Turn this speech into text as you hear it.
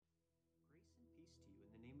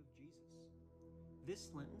This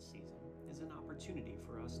Lenten season is an opportunity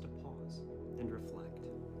for us to pause and reflect,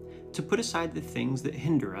 to put aside the things that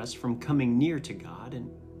hinder us from coming near to God and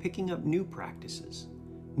picking up new practices,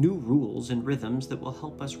 new rules and rhythms that will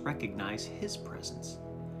help us recognize His presence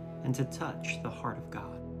and to touch the heart of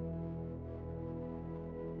God.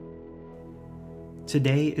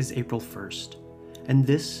 Today is April 1st, and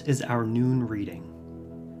this is our noon reading.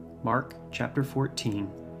 Mark chapter 14,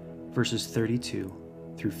 verses 32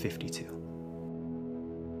 through 52.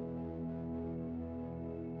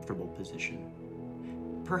 Comfortable position.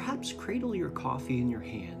 Perhaps cradle your coffee in your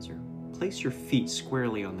hands or place your feet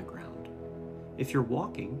squarely on the ground. If you're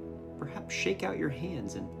walking, perhaps shake out your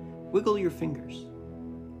hands and wiggle your fingers.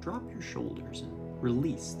 Drop your shoulders and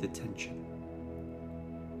release the tension.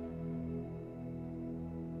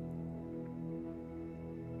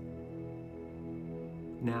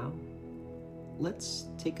 Now, let's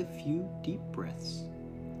take a few deep breaths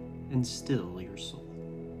and still your soul.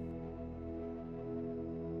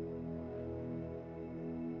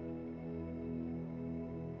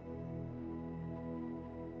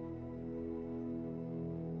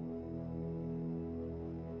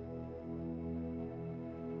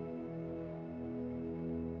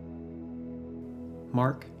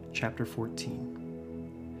 Mark chapter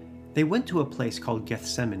 14. They went to a place called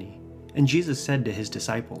Gethsemane, and Jesus said to his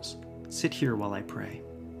disciples, "Sit here while I pray."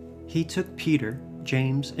 He took Peter,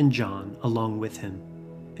 James, and John along with him,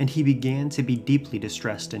 and he began to be deeply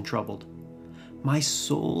distressed and troubled. "My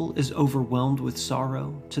soul is overwhelmed with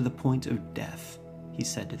sorrow to the point of death," he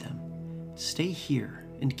said to them. "Stay here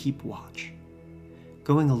and keep watch."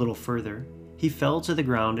 Going a little further, he fell to the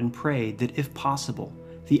ground and prayed that if possible,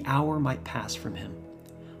 the hour might pass from him.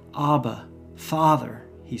 "Abba, Father,"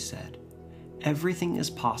 he said, "everything is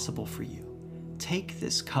possible for you. Take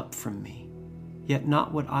this cup from me, yet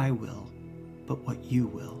not what I will, but what you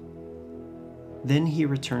will." Then he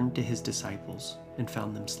returned to his disciples and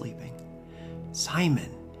found them sleeping. "Simon,"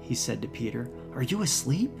 he said to Peter, "are you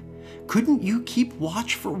asleep? Couldn't you keep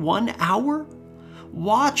watch for 1 hour?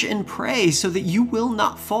 Watch and pray so that you will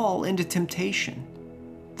not fall into temptation.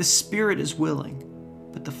 The spirit is willing,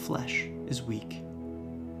 but the flesh is weak."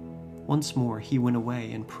 Once more he went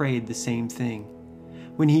away and prayed the same thing.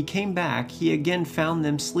 When he came back, he again found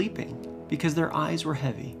them sleeping because their eyes were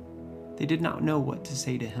heavy. They did not know what to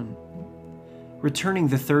say to him. Returning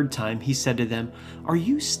the third time, he said to them, "Are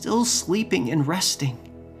you still sleeping and resting?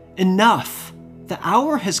 Enough! The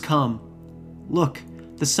hour has come. Look,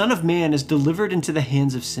 the Son of Man is delivered into the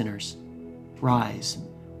hands of sinners. Rise,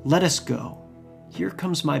 let us go. Here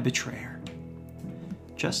comes my betrayer."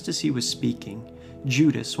 Just as he was speaking,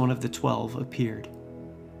 Judas, one of the 12, appeared.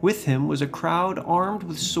 With him was a crowd armed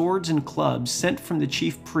with swords and clubs sent from the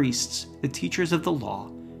chief priests, the teachers of the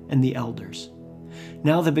law, and the elders.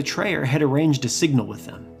 Now the betrayer had arranged a signal with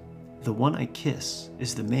them. "The one I kiss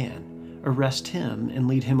is the man. Arrest him and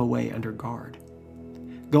lead him away under guard."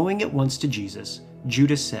 Going at once to Jesus,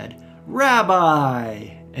 Judas said, "Rabbi,"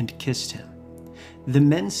 and kissed him. The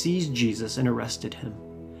men seized Jesus and arrested him.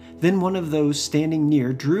 Then one of those standing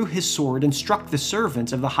near drew his sword and struck the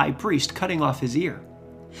servant of the high priest, cutting off his ear.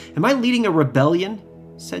 "Am I leading a rebellion,"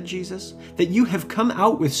 said Jesus, "that you have come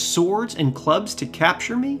out with swords and clubs to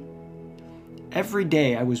capture me? Every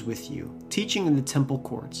day I was with you, teaching in the temple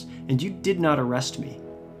courts, and you did not arrest me,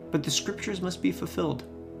 but the scriptures must be fulfilled."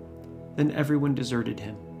 Then everyone deserted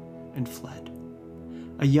him and fled.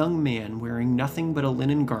 A young man wearing nothing but a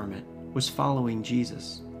linen garment was following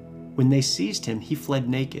Jesus. When they seized him, he fled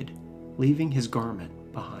naked, leaving his garment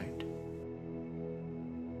behind.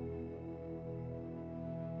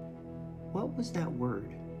 What was that word,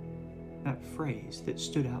 that phrase that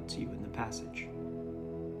stood out to you in the passage?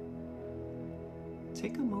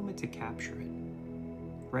 Take a moment to capture it.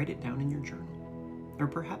 Write it down in your journal, or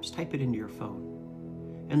perhaps type it into your phone,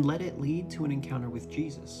 and let it lead to an encounter with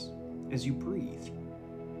Jesus as you breathe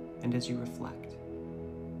and as you reflect.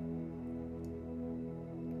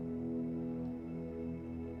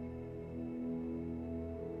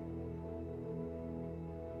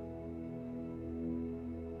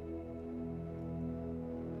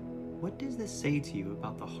 What does this say to you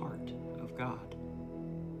about the heart of God?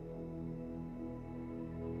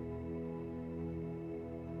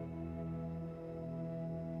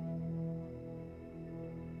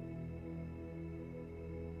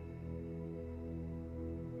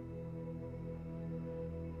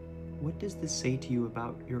 What does this say to you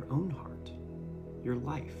about your own heart, your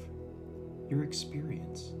life, your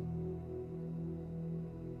experience?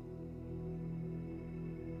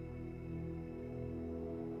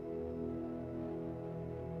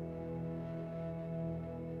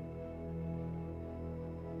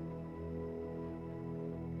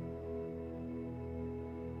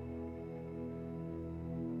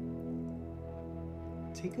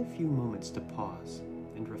 Take a few moments to pause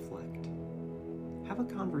and reflect. Have a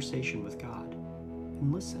conversation with God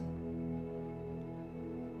and listen.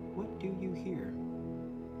 What do you hear?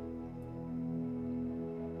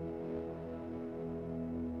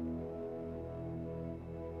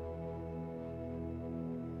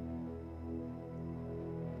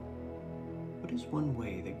 What is one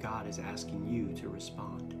way that God is asking you to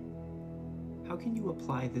respond? How can you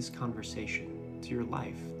apply this conversation to your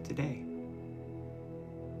life today?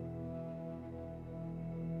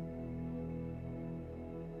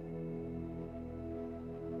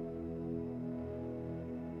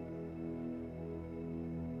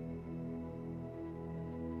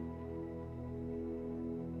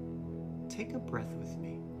 Take a breath with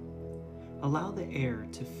me. Allow the air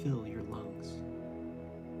to fill your lungs.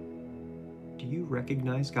 Do you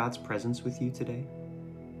recognize God's presence with you today?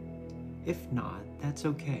 If not, that's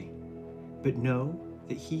okay. But know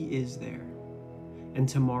that He is there. And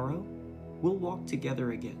tomorrow, we'll walk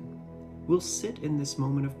together again. We'll sit in this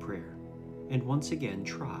moment of prayer and once again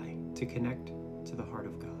try to connect to the heart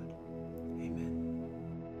of God.